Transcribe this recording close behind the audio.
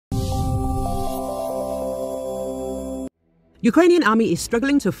Ukrainian army is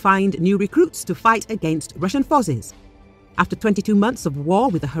struggling to find new recruits to fight against Russian forces. After 22 months of war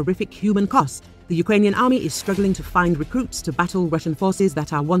with a horrific human cost, the Ukrainian army is struggling to find recruits to battle Russian forces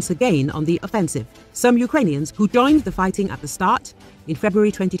that are once again on the offensive. Some Ukrainians who joined the fighting at the start, in February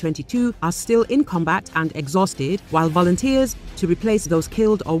 2022, are still in combat and exhausted, while volunteers to replace those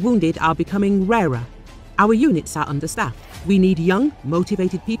killed or wounded are becoming rarer. Our units are understaffed. We need young,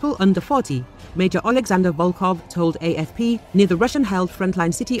 motivated people under 40, Major Oleksandr Volkov told AFP near the Russian-held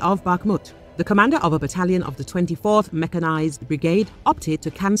frontline city of Bakhmut. The commander of a battalion of the 24th Mechanized Brigade opted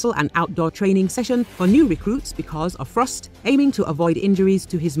to cancel an outdoor training session for new recruits because of frost, aiming to avoid injuries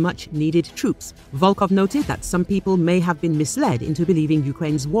to his much-needed troops. Volkov noted that some people may have been misled into believing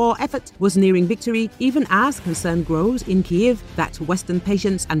Ukraine's war effort was nearing victory, even as concern grows in Kyiv that Western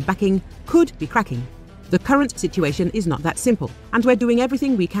patience and backing could be cracking. The current situation is not that simple, and we're doing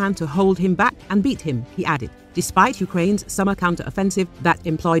everything we can to hold him back and beat him, he added. Despite Ukraine's summer counter-offensive that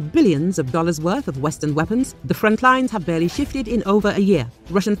employed billions of dollars worth of Western weapons, the front lines have barely shifted in over a year.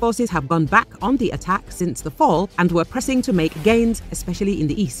 Russian forces have gone back on the attack since the fall and were pressing to make gains, especially in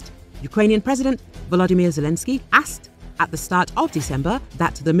the east. Ukrainian President Volodymyr Zelenski asked at the start of December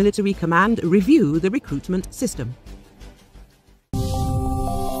that the military command review the recruitment system.